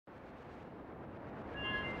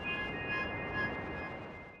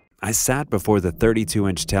I sat before the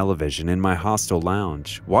 32-inch television in my hostel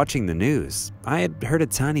lounge, watching the news. I had heard a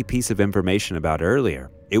tiny piece of information about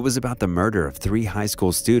earlier. It was about the murder of 3 high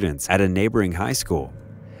school students at a neighboring high school.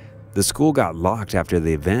 The school got locked after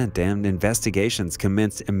the event and investigations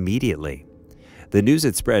commenced immediately. The news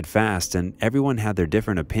had spread fast and everyone had their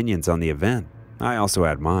different opinions on the event. I also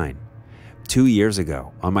had mine. 2 years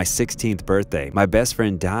ago, on my 16th birthday, my best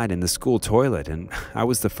friend died in the school toilet and I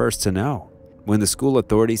was the first to know. When the school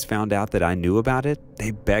authorities found out that I knew about it,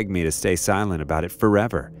 they begged me to stay silent about it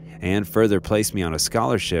forever and further placed me on a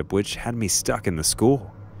scholarship which had me stuck in the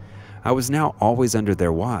school. I was now always under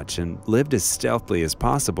their watch and lived as stealthily as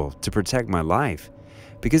possible to protect my life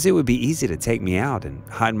because it would be easy to take me out and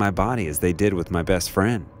hide my body as they did with my best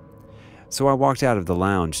friend. So I walked out of the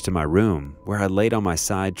lounge to my room where I laid on my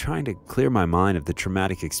side trying to clear my mind of the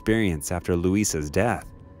traumatic experience after Luisa's death.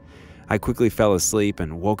 I quickly fell asleep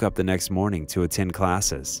and woke up the next morning to attend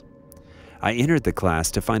classes. I entered the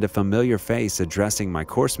class to find a familiar face addressing my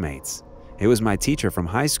course mates. It was my teacher from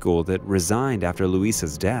high school that resigned after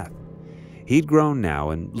Luisa's death. He'd grown now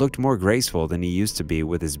and looked more graceful than he used to be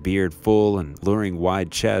with his beard full and luring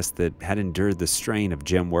wide chest that had endured the strain of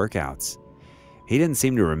gym workouts. He didn't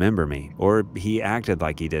seem to remember me, or he acted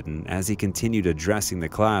like he didn't as he continued addressing the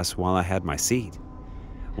class while I had my seat.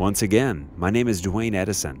 "Once again, my name is Dwayne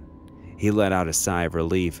Edison." He let out a sigh of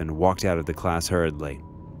relief and walked out of the class hurriedly.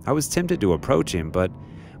 I was tempted to approach him, but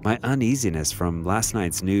my uneasiness from last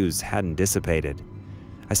night's news hadn't dissipated.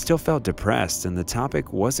 I still felt depressed and the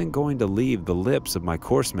topic wasn't going to leave the lips of my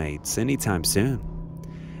course mates anytime soon.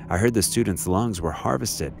 I heard the students' lungs were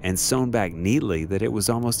harvested and sewn back neatly that it was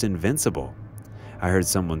almost invincible. I heard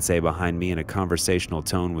someone say behind me in a conversational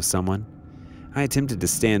tone with someone. I attempted to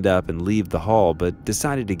stand up and leave the hall, but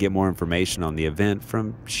decided to get more information on the event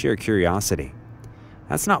from sheer curiosity.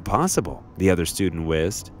 "That's not possible," the other student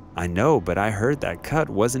whizzed. "I know, but I heard that cut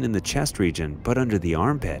wasn't in the chest region, but under the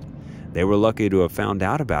armpit. They were lucky to have found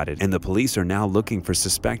out about it, and the police are now looking for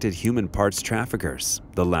suspected human parts traffickers,"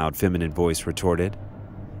 the loud feminine voice retorted.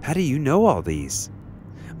 "How do you know all these?"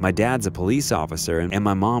 "My dad's a police officer, and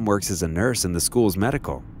my mom works as a nurse in the school's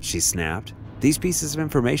medical," she snapped. "These pieces of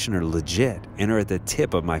information are legit and are at the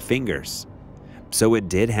tip of my fingers." "So it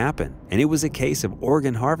did happen, and it was a case of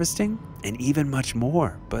organ harvesting? And even much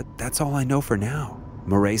more, but that's all I know for now.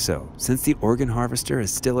 Moreso, since the organ harvester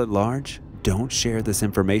is still at large, don't share this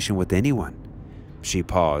information with anyone." She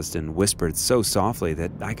paused and whispered so softly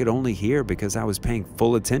that I could only hear because I was paying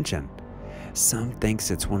full attention. "Some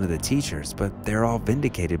thinks it's one of the teachers, but they're all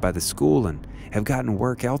vindicated by the school and have gotten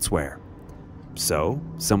work elsewhere." "So?"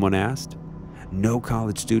 someone asked. "No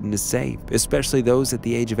college student is safe, especially those at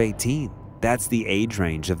the age of 18. That's the age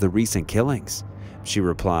range of the recent killings," she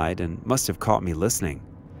replied and must have caught me listening.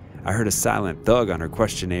 I heard a silent thug on her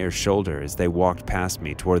questionnaire's shoulder as they walked past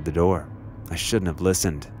me toward the door. I shouldn't have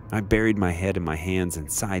listened. I buried my head in my hands and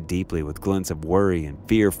sighed deeply with glints of worry and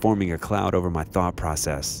fear forming a cloud over my thought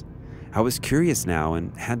process. I was curious now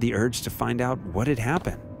and had the urge to find out what had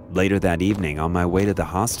happened. Later that evening, on my way to the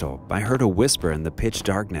hostel, I heard a whisper in the pitch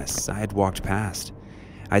darkness I had walked past.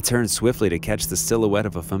 I turned swiftly to catch the silhouette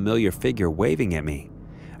of a familiar figure waving at me.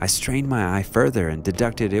 I strained my eye further and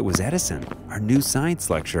deducted it was Edison, our new science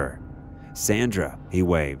lecturer. "Sandra," he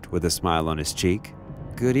waved with a smile on his cheek.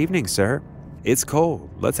 "Good evening, sir." "It's cold.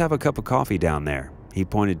 Let's have a cup of coffee down there." He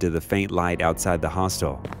pointed to the faint light outside the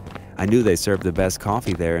hostel. I knew they served the best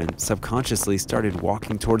coffee there and subconsciously started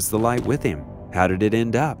walking towards the light with him. "How did it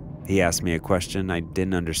end up?" He asked me a question I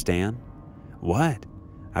didn't understand. "What?"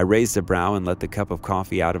 I raised a brow and let the cup of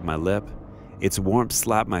coffee out of my lip. Its warmth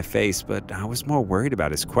slapped my face, but I was more worried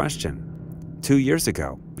about his question. 2 years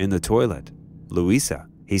ago, in the toilet. Luisa.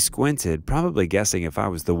 He squinted, probably guessing if I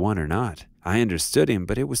was the one or not. I understood him,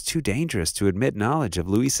 but it was too dangerous to admit knowledge of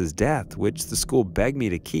Luisa's death, which the school begged me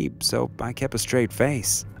to keep, so I kept a straight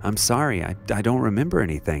face. "I'm sorry, I don't remember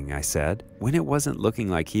anything," I said. When it wasn't looking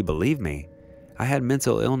like he believed me. "I had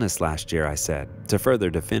mental illness last year," I said, to further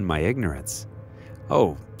defend my ignorance.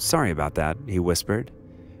 "Oh, sorry about that," he whispered.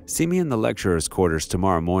 "See me in the lecturer's quarters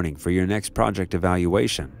tomorrow morning for your next project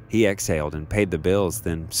evaluation." He exhaled and paid the bills,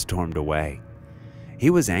 then stormed away. He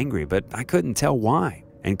was angry, but I couldn't tell why,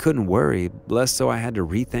 and couldn't worry, less so I had to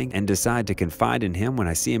rethink and decide to confide in him when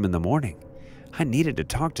I see him in the morning. I needed to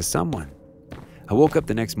talk to someone. I woke up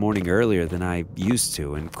the next morning earlier than I used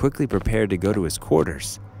to and quickly prepared to go to his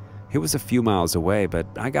quarters. It was a few miles away, but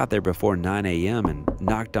I got there before 9 a.m. and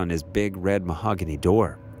knocked on his big red mahogany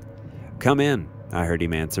door. "Come in," I heard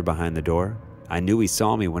him answer behind the door. I knew he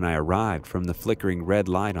saw me when I arrived from the flickering red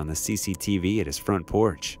light on the CCTV at his front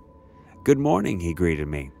porch. "Good morning," he greeted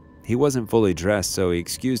me. He wasn't fully dressed, so he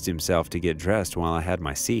excused himself to get dressed while I had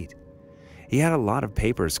my seat. He had a lot of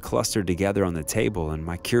papers clustered together on the table, and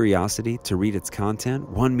my curiosity to read its content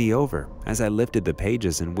won me over as I lifted the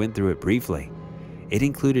pages and went through it briefly. It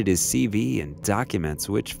included his CV and documents,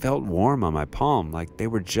 which felt warm on my palm like they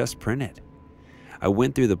were just printed. I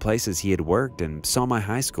went through the places he had worked and saw my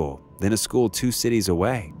high school, then a school 2 cities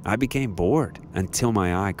away. I became bored until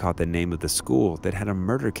my eye caught the name of the school that had a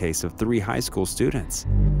murder case of 3 high school students.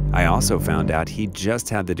 I also found out he just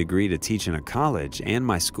had the degree to teach in a college, and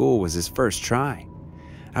my school was his first try.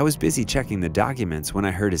 I was busy checking the documents when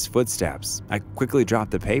I heard his footsteps. I quickly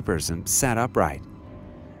dropped the papers and sat upright.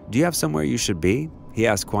 "Do you have somewhere you should be?" he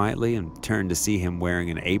asked quietly, and turned to see him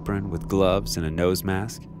wearing an apron with gloves and a nose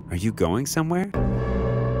mask. "Are you going somewhere?"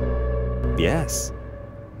 "Yes."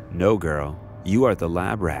 "No, girl, you are the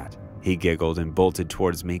lab rat," he giggled and bolted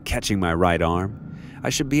towards me, catching my right arm. "I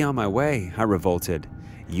should be on my way," I revolted.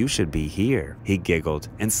 "You should be here," he giggled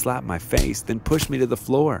and slapped my face, then pushed me to the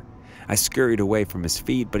floor. I scurried away from his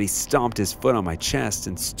feet, but he stomped his foot on my chest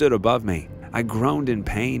and stood above me. I groaned in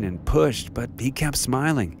pain and pushed, but he kept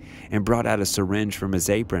smiling and brought out a syringe from his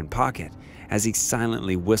apron pocket. As he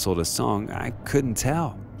silently whistled a song, I couldn't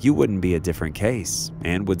tell. You wouldn't be a different case,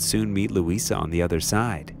 and would soon meet Louisa on the other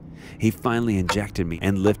side. He finally injected me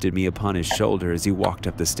and lifted me upon his shoulder as he walked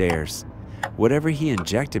up the stairs. Whatever he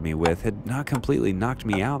injected me with had not completely knocked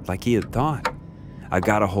me out like he had thought. I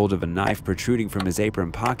got a hold of a knife protruding from his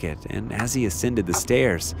apron pocket, and as he ascended the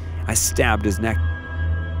stairs, I stabbed his neck.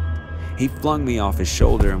 He flung me off his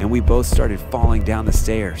shoulder, and we both started falling down the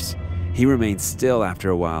stairs. He remained still after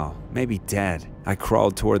a while, maybe dead. I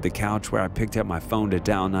crawled toward the couch where I picked up my phone to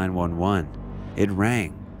dial 911. It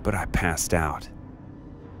rang, but I passed out.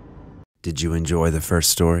 Did you enjoy the first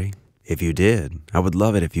story? If you did, I would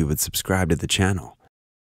love it if you would subscribe to the channel.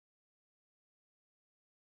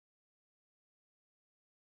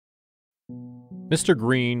 Mr.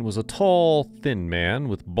 Green was a tall, thin man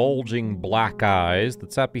with bulging black eyes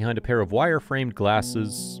that sat behind a pair of wire-framed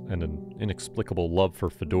glasses and an inexplicable love for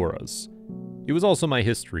fedoras. He was also my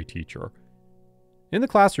history teacher. In the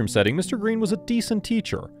classroom setting, Mr. Green was a decent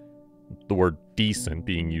teacher, the word decent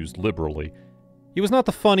being used liberally. He was not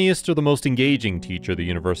the funniest or the most engaging teacher the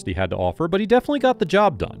university had to offer, but he definitely got the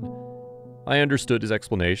job done. I understood his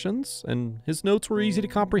explanations, and his notes were easy to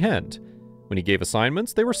comprehend. When he gave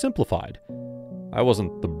assignments, they were simplified. I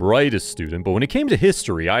wasn't the brightest student, but when it came to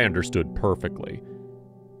history, I understood perfectly.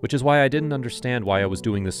 Which is why I didn't understand why I was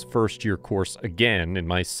doing this first-year course again in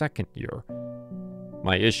my second year.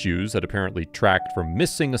 My issues had apparently tracked from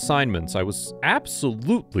missing assignments I was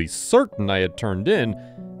absolutely certain I had turned in,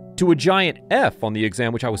 to a giant F on the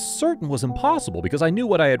exam which I was certain was impossible because I knew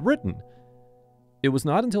what I had written. It was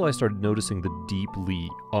not until I started noticing the deeply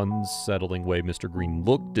unsettling way Mr. Green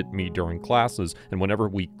looked at me during classes and whenever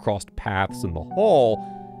we crossed paths in the hall,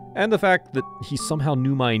 and the fact that he somehow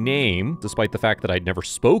knew my name, despite the fact that I'd never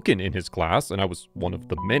spoken in his class and I was one of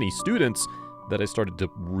the many students, that I started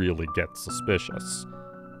to really get suspicious.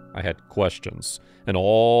 I had questions, and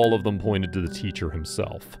all of them pointed to the teacher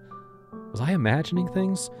himself. Was I imagining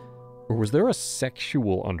things? Or was there a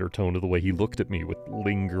sexual undertone to the way he looked at me with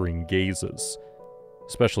lingering gazes?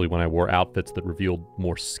 Especially when I wore outfits that revealed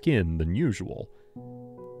more skin than usual.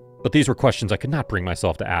 But these were questions I could not bring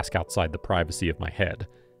myself to ask outside the privacy of my head.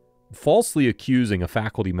 Falsely accusing a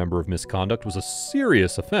faculty member of misconduct was a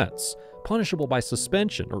serious offense, punishable by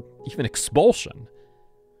suspension or even expulsion.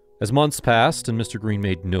 As months passed and Mr. Green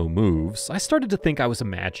made no moves, I started to think I was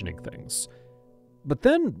imagining things. But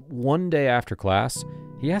then, one day after class,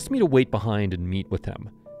 he asked me to wait behind and meet with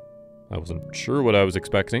him. I wasn't sure what I was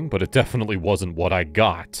expecting, but it definitely wasn't what I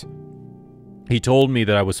got. He told me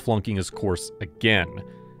that I was flunking his course again,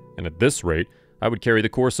 and at this rate, I would carry the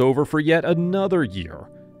course over for yet another year.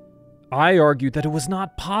 I argued that it was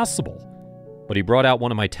not possible, but he brought out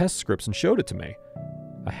one of my test scripts and showed it to me.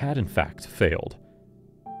 I had, in fact, failed.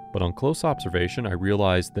 But on close observation, I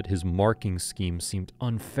realized that his marking scheme seemed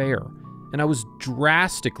unfair, and I was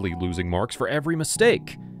drastically losing marks for every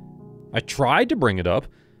mistake. I tried to bring it up,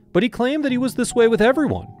 but he claimed that he was this way with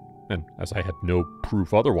everyone, and as I had no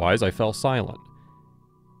proof otherwise, I fell silent.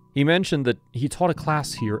 He mentioned that he taught a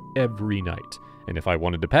class here every night, and if I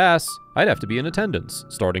wanted to pass, I'd have to be in attendance,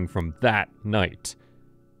 starting from that night.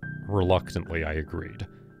 Reluctantly, I agreed.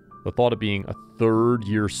 The thought of being a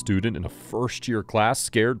third-year student in a first-year class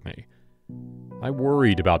scared me. I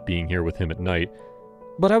worried about being here with him at night,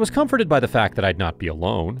 but I was comforted by the fact that I'd not be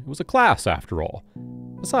alone. It was a class, after all.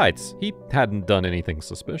 Besides, he hadn't done anything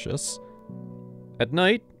suspicious. At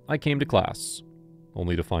night, I came to class,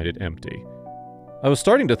 only to find it empty. I was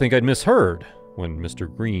starting to think I'd misheard, when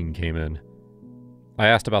Mr. Green came in. I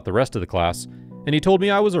asked about the rest of the class, and he told me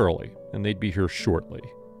I was early, and they'd be here shortly.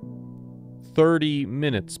 30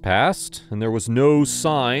 minutes passed, and there was no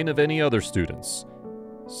sign of any other students.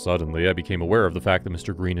 Suddenly, I became aware of the fact that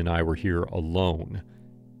Mr. Green and I were here alone.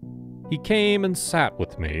 He came and sat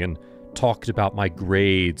with me and talked about my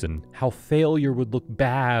grades and how failure would look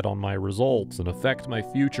bad on my results and affect my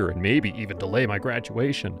future and maybe even delay my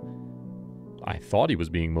graduation. I thought he was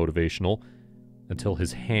being motivational until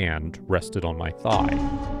his hand rested on my thigh.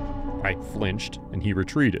 I flinched and he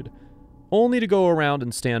retreated, only to go around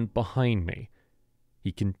and stand behind me.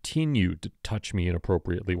 He continued to touch me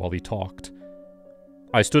inappropriately while he talked.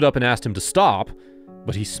 I stood up and asked him to stop,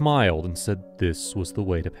 but he smiled and said this was the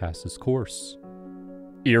way to pass his course.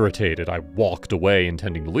 Irritated, I walked away,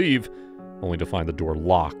 intending to leave, only to find the door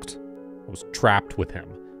locked. I was trapped with him.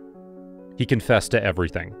 He confessed to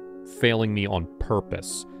everything, failing me on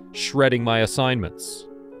purpose, shredding my assignments,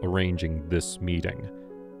 arranging this meeting.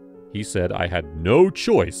 He said I had no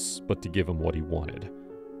choice but to give him what he wanted.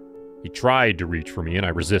 He tried to reach for me, and I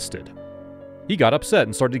resisted. He got upset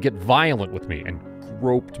and started to get violent with me and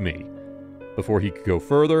groped me. Before he could go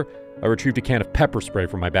further, I retrieved a can of pepper spray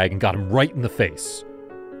from my bag and got him right in the face.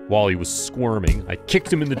 While he was squirming, I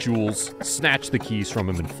kicked him in the jewels, snatched the keys from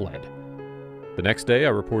him, and fled. The next day, I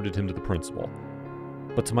reported him to the principal.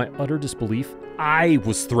 But to my utter disbelief, I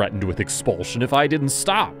was threatened with expulsion if I didn't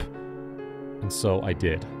stop. And so I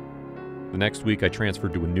did. The next week, I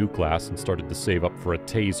transferred to a new class and started to save up for a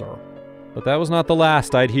taser. But that was not the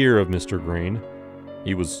last I'd hear of Mr. Green.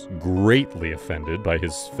 He was greatly offended by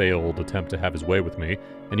his failed attempt to have his way with me,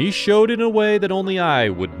 and he showed it in a way that only I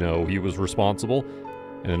would know he was responsible,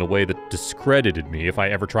 and in a way that discredited me if I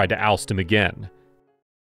ever tried to oust him again.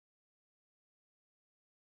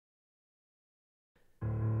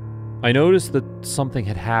 I noticed that something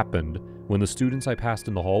had happened when the students I passed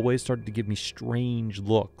in the hallway started to give me strange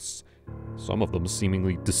looks, some of them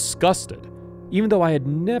seemingly disgusted, even though I had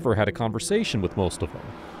never had a conversation with most of them.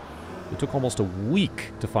 It took almost a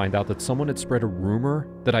week to find out that someone had spread a rumor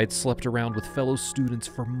that I had slept around with fellow students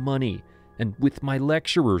for money and with my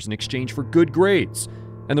lecturers in exchange for good grades.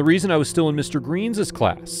 And the reason I was still in Mr. Green's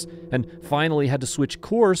class and finally had to switch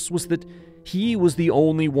course was that he was the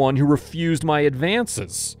only one who refused my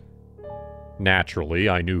advances. Naturally,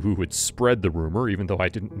 I knew who had spread the rumor, even though I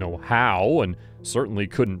didn't know how and certainly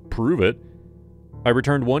couldn't prove it. I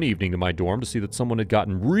returned one evening to my dorm to see that someone had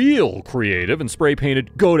gotten real creative and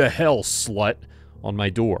spray-painted "Go to hell, slut" on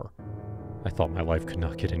my door. I thought my life could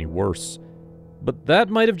not get any worse. But that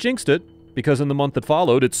might have jinxed it, because in the month that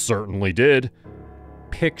followed, it certainly did.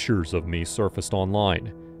 Pictures of me surfaced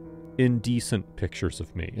online. Indecent pictures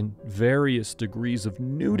of me in various degrees of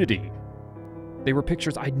nudity. They were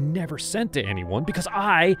pictures I'd never sent to anyone because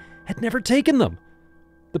I had never taken them.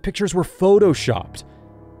 The pictures were photoshopped,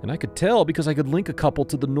 and I could tell because I could link a couple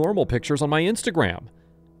to the normal pictures on my Instagram.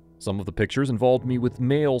 Some of the pictures involved me with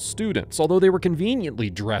male students, although they were conveniently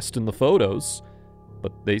dressed in the photos.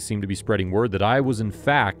 But they seemed to be spreading word that I was in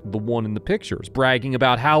fact the one in the pictures, bragging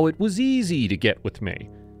about how it was easy to get with me.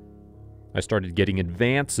 I started getting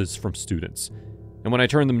advances from students, and when I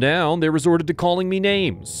turned them down, they resorted to calling me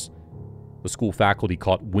names. The school faculty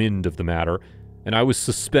caught wind of the matter, and I was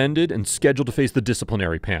suspended and scheduled to face the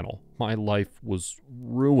disciplinary panel. My life was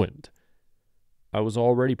ruined. I was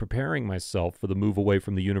already preparing myself for the move away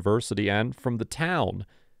from the university and from the town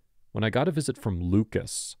when I got a visit from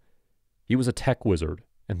Lucas. He was a tech wizard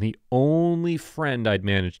and the only friend I'd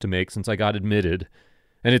managed to make since I got admitted.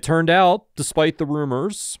 And it turned out, despite the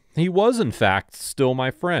rumors, he was in fact still my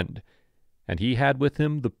friend. And he had with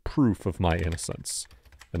him the proof of my innocence,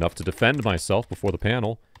 enough to defend myself before the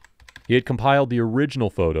panel. He had compiled the original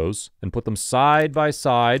photos and put them side by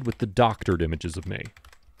side with the doctored images of me.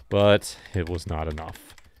 But it was not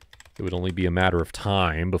enough. It would only be a matter of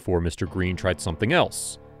time before Mr. Green tried something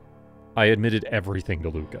else. I admitted everything to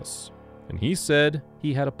Lucas, and he said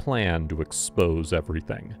he had a plan to expose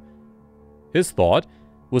everything. His thought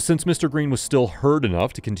was since Mr. Green was still hurt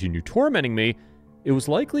enough to continue tormenting me, it was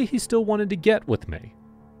likely he still wanted to get with me.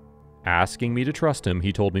 Asking me to trust him,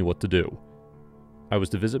 he told me what to do. I was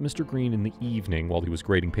to visit Mr. Green in the evening while he was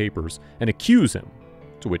grading papers and accuse him,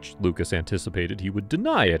 to which Lucas anticipated he would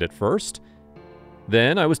deny it at first.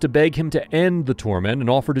 Then I was to beg him to end the torment and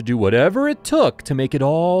offer to do whatever it took to make it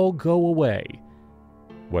all go away.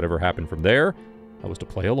 Whatever happened from there, I was to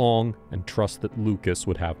play along and trust that Lucas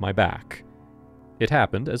would have my back. It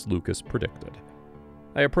happened as Lucas predicted.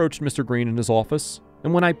 I approached Mr. Green in his office,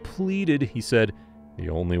 and when I pleaded, he said the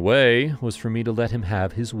only way was for me to let him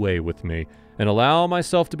have his way with me and allow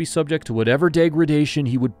myself to be subject to whatever degradation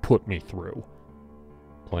he would put me through.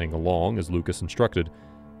 playing along as Lucas instructed.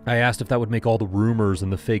 I asked if that would make all the rumors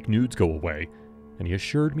and the fake nudes go away, and he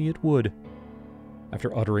assured me it would.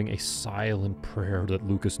 After uttering a silent prayer that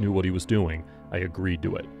Lucas knew what he was doing, I agreed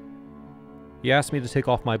to it. He asked me to take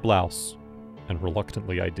off my blouse, and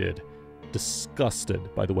reluctantly I did,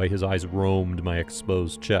 disgusted by the way his eyes roamed my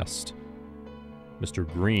exposed chest. Mr.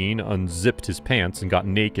 Green unzipped his pants and got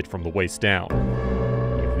naked from the waist down.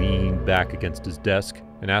 He leaned back against his desk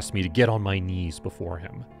and asked me to get on my knees before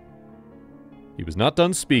him. He was not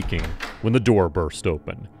done speaking when the door burst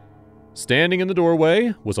open. Standing in the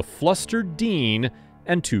doorway was a flustered dean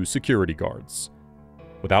and 2 security guards.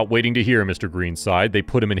 Without waiting to hear Mr. Green's side, they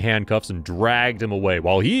put him in handcuffs and dragged him away,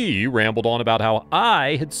 while he rambled on about how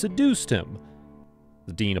I had seduced him.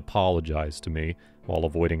 The dean apologized to me, while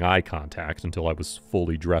avoiding eye contact until I was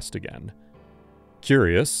fully dressed again.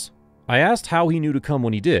 Curious, I asked how he knew to come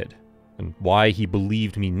when he did, and why he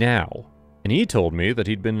believed me now, and he told me that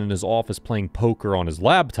he'd been in his office playing poker on his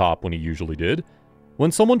laptop when he usually did,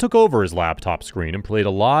 when someone took over his laptop screen and played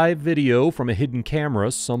a live video from a hidden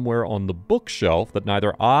camera somewhere on the bookshelf that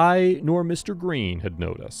neither I nor Mr. Green had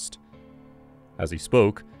noticed. As he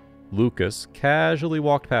spoke, Lucas casually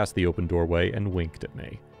walked past the open doorway and winked at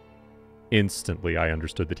me. Instantly, I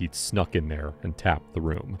understood that he'd snuck in there and tapped the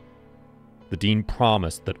room. The dean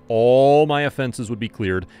promised that all my offenses would be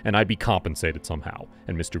cleared and I'd be compensated somehow,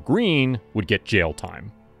 and Mr. Green would get jail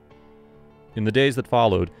time. In the days that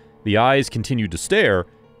followed, the eyes continued to stare,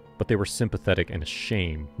 but they were sympathetic and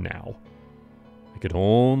ashamed now. I could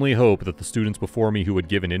only hope that the students before me who had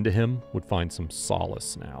given in to him would find some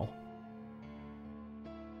solace now.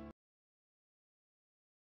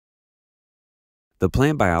 The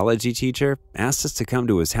plant biology teacher asked us to come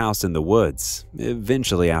to his house in the woods,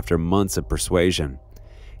 eventually after months of persuasion.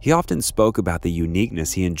 He often spoke about the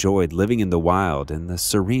uniqueness he enjoyed living in the wild and the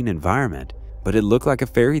serene environment, but it looked like a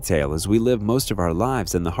fairy tale as we lived most of our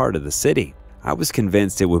lives in the heart of the city. I was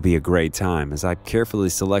convinced it would be a great time as I carefully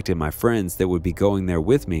selected my friends that would be going there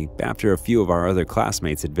with me after a few of our other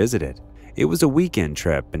classmates had visited. It was a weekend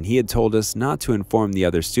trip, and he had told us not to inform the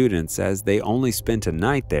other students as they only spent a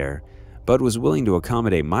night there, but was willing to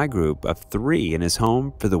accommodate my group of 3 in his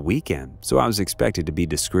home for the weekend, so I was expected to be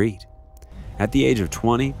discreet. At the age of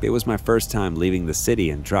 20, it was my first time leaving the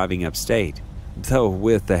city and driving upstate, though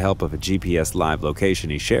with the help of a GPS live location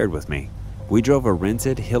he shared with me. We drove a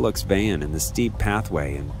rented Hilux van in the steep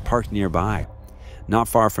pathway and parked nearby, not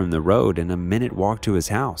far from the road and a minute walk to his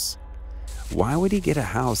house. Why would he get a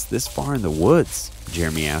house this far in the woods?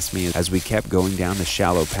 Jeremy asked me as we kept going down the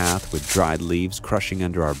shallow path with dried leaves crushing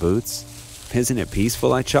under our boots. Isn't it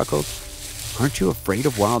peaceful? I chuckled. Aren't you afraid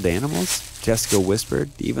of wild animals? Jessica whispered,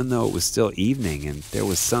 even though it was still evening and there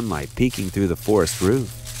was sunlight peeking through the forest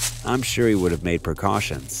roof. I'm sure he would have made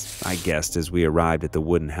precautions, I guessed as we arrived at the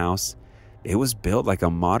wooden house. It was built like a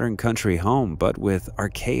modern country home, but with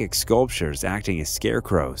archaic sculptures acting as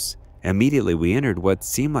scarecrows. Immediately we entered what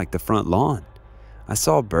seemed like the front lawn. I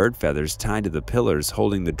saw bird feathers tied to the pillars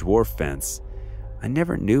holding the dwarf fence. I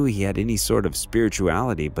never knew he had any sort of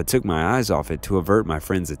spirituality, but took my eyes off it to avert my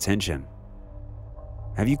friend's attention.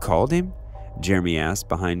 Have you called him? Jeremy asked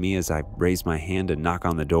behind me as I raised my hand to knock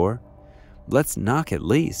on the door. Let's knock at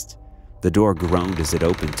least. The door groaned as it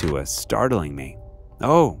opened to us, startling me.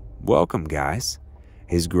 Oh, welcome, guys.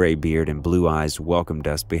 His gray beard and blue eyes welcomed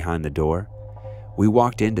us behind the door. We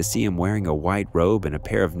walked in to see him wearing a white robe and a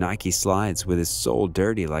pair of Nike slides with his sole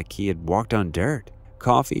dirty like he had walked on dirt.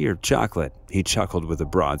 Coffee or chocolate? He chuckled with a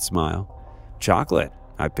broad smile. Chocolate,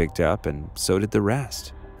 I picked up, and so did the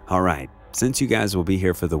rest. All right, since you guys will be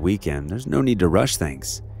here for the weekend, there's no need to rush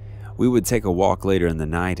things. We would take a walk later in the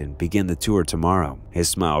night and begin the tour tomorrow. His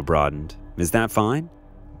smile broadened. Is that fine?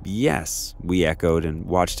 Yes, we echoed and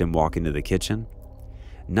watched him walk into the kitchen.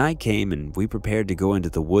 Night came and we prepared to go into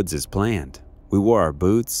the woods as planned. We wore our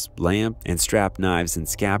boots, lamp, and strapped knives and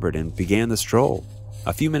scabbard and began the stroll.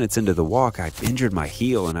 A few minutes into the walk, I injured my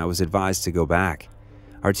heel and I was advised to go back.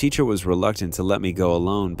 Our teacher was reluctant to let me go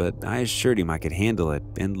alone, but I assured him I could handle it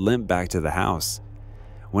and limped back to the house.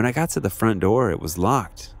 When I got to the front door, it was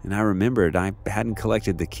locked, and I remembered I hadn't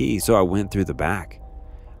collected the key, so I went through the back.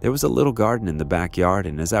 There was a little garden in the backyard,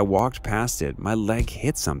 and as I walked past it, my leg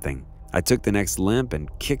hit something. I took the next limp and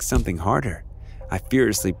kicked something harder. I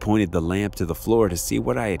furiously pointed the lamp to the floor to see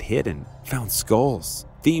what I had hit and found skulls,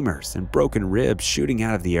 femurs, and broken ribs shooting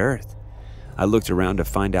out of the earth. I looked around to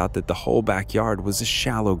find out that the whole backyard was a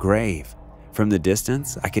shallow grave. From the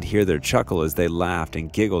distance, I could hear their chuckle as they laughed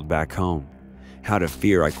and giggled back home. Out of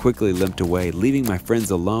fear, I quickly limped away, leaving my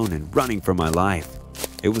friends alone and running for my life.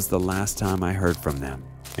 It was the last time I heard from them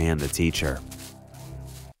and the teacher.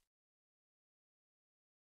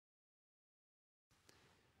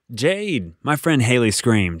 "Jade!" my friend Haley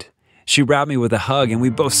screamed. She wrapped me with a hug and we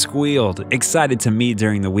both squealed, excited to meet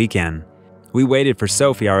during the weekend. We waited for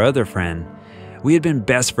Sophie, our other friend. We had been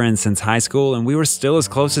best friends since high school and we were still as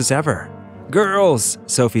close as ever. "Girls!"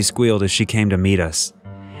 Sophie squealed as she came to meet us.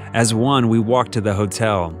 As one, we walked to the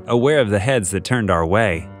hotel, aware of the heads that turned our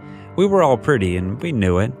way. We were all pretty and we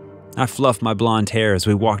knew it. I fluffed my blonde hair as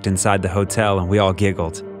we walked inside the hotel and we all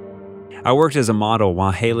giggled. I worked as a model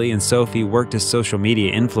while Haley and Sophie worked as social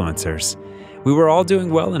media influencers. We were all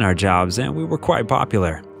doing well in our jobs and we were quite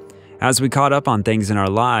popular. As we caught up on things in our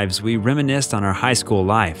lives, we reminisced on our high school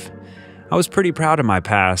life. I was pretty proud of my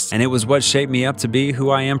past and it was what shaped me up to be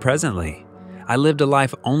who I am presently. I lived a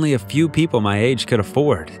life only a few people my age could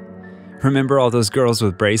afford. "Remember all those girls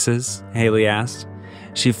with braces?" Haley asked.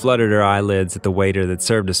 She fluttered her eyelids at the waiter that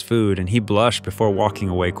served us food and he blushed before walking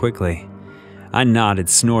away quickly. I nodded,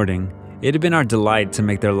 snorting. It had been our delight to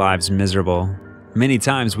make their lives miserable. Many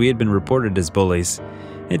times we had been reported as bullies.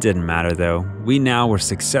 It didn't matter though. We now were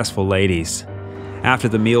successful ladies. After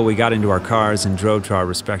the meal, we got into our cars and drove to our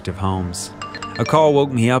respective homes. A call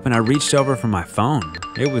woke me up and I reached over for my phone.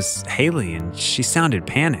 It was Haley and she sounded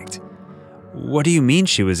panicked. "What do you mean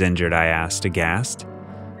she was injured?" I asked, aghast.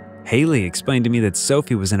 Haley explained to me that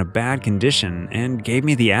Sophie was in a bad condition and gave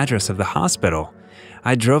me the address of the hospital.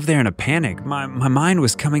 I drove there in a panic. My mind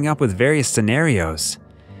was coming up with various scenarios.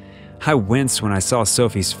 I winced when I saw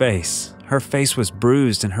Sophie's face. Her face was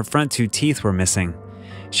bruised and her front 2 teeth were missing.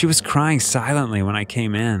 She was crying silently when I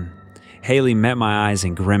came in. Haley met my eyes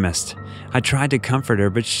and grimaced. I tried to comfort her,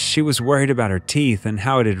 but she was worried about her teeth and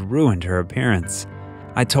how it had ruined her appearance.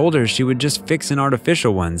 I told her she would just fix in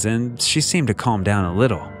artificial ones, and she seemed to calm down a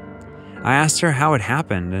little. I asked her how it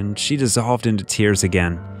happened, and she dissolved into tears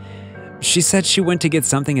again. She said she went to get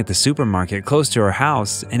something at the supermarket close to her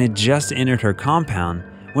house and had just entered her compound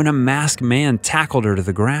when a masked man tackled her to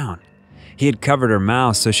the ground. He had covered her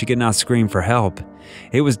mouth so she could not scream for help.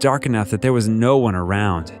 It was dark enough that there was no one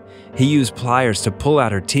around. He used pliers to pull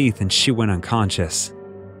out her teeth and she went unconscious.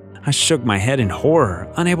 I shook my head in horror,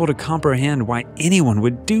 unable to comprehend why anyone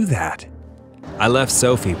would do that. I left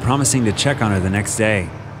Sophie, promising to check on her the next day.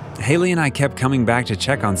 Haley and I kept coming back to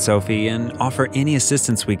check on Sophie and offer any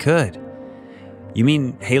assistance we could. "You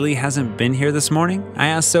mean Haley hasn't been here this morning?" I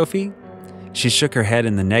asked Sophie. She shook her head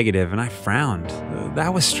in the negative and I frowned.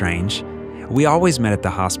 That was strange. We always met at the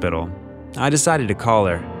hospital. I decided to call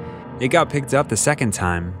her. It got picked up the second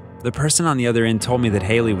time. The person on the other end told me that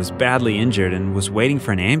Haley was badly injured and was waiting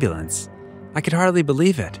for an ambulance. I could hardly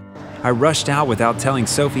believe it. I rushed out without telling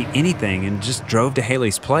Sophie anything and just drove to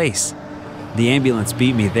Haley's place. The ambulance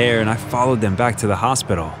beat me there and I followed them back to the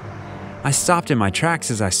hospital. I stopped in my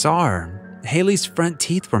tracks as I saw her. Haley's front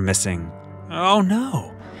teeth were missing. Oh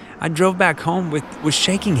no! I drove back home with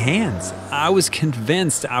shaking hands. I was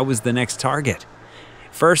convinced I was the next target.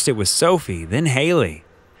 First it was Sophie, then Haley.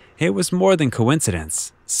 It was more than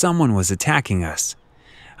coincidence. Someone was attacking us.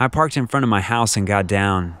 I parked in front of my house and got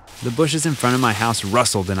down. The bushes in front of my house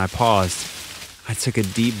rustled and I paused. I took a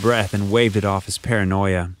deep breath and waved it off as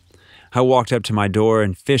paranoia. I walked up to my door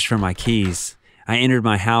and fished for my keys. I entered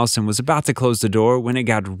my house and was about to close the door when it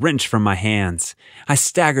got wrenched from my hands. I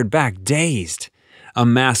staggered back, dazed. A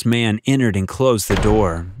masked man entered and closed the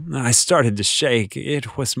door. I started to shake.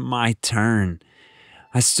 It was my turn.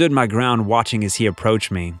 I stood my ground watching as he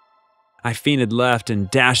approached me. I feinted left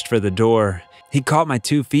and dashed for the door. He caught my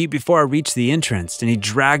 2 feet before I reached the entrance and he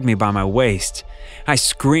dragged me by my waist. I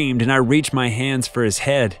screamed and I reached my hands for his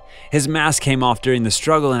head. His mask came off during the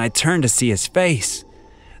struggle and I turned to see his face.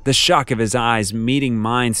 The shock of his eyes meeting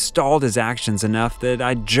mine stalled his actions enough that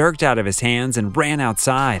I jerked out of his hands and ran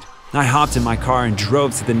outside. I hopped in my car and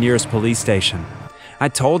drove to the nearest police station. I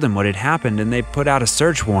told them what had happened and they put out a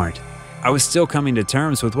search warrant. I was still coming to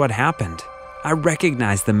terms with what happened. I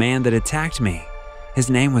recognized the man that attacked me. His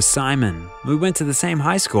name was Simon. We went to the same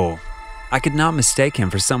high school. I could not mistake him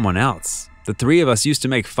for someone else. The 3 of us used to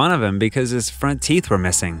make fun of him because his front teeth were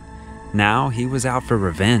missing. Now he was out for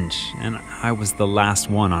revenge, and I was the last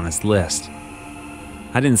one on his list.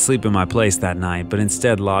 I didn't sleep in my place that night, but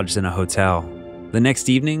instead lodged in a hotel. The next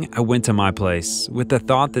evening, I went to my place with the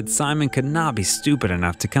thought that Simon could not be stupid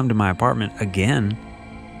enough to come to my apartment again.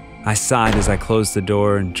 I sighed as I closed the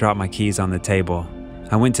door and dropped my keys on the table.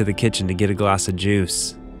 I went to the kitchen to get a glass of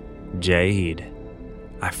juice. Jade.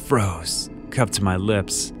 I froze, cup to my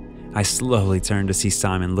lips. I slowly turned to see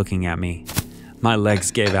Simon looking at me. My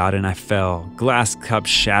legs gave out and I fell, glass cup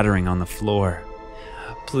shattering on the floor.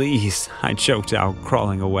 Please, I choked out,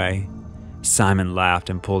 crawling away. Simon laughed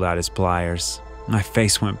and pulled out his pliers. My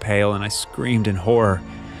face went pale and I screamed in horror.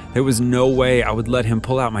 There was no way I would let him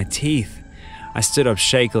pull out my teeth. I stood up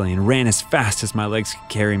shakily and ran as fast as my legs could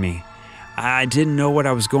carry me. I didn't know what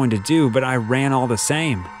I was going to do, but I ran all the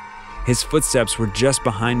same. His footsteps were just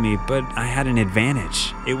behind me, but I had an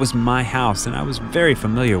advantage. It was my house, and I was very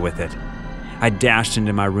familiar with it. I dashed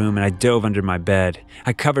into my room and I dove under my bed.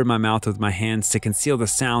 I covered my mouth with my hands to conceal the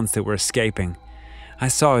sounds that were escaping. I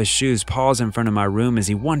saw his shoes pause in front of my room as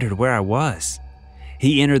he wondered where I was.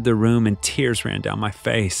 He entered the room and tears ran down my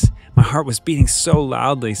face. My heart was beating so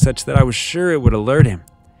loudly such that I was sure it would alert him.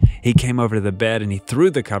 He came over to the bed and he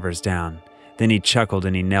threw the covers down. Then he chuckled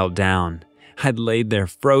and he knelt down. I'd laid there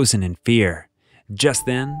frozen in fear. Just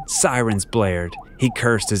then, sirens blared. He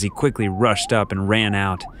cursed as he quickly rushed up and ran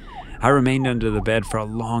out. I remained under the bed for a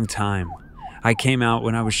long time. I came out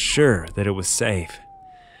when I was sure that it was safe.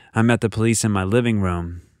 I met the police in my living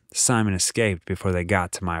room. Simon escaped before they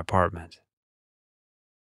got to my apartment.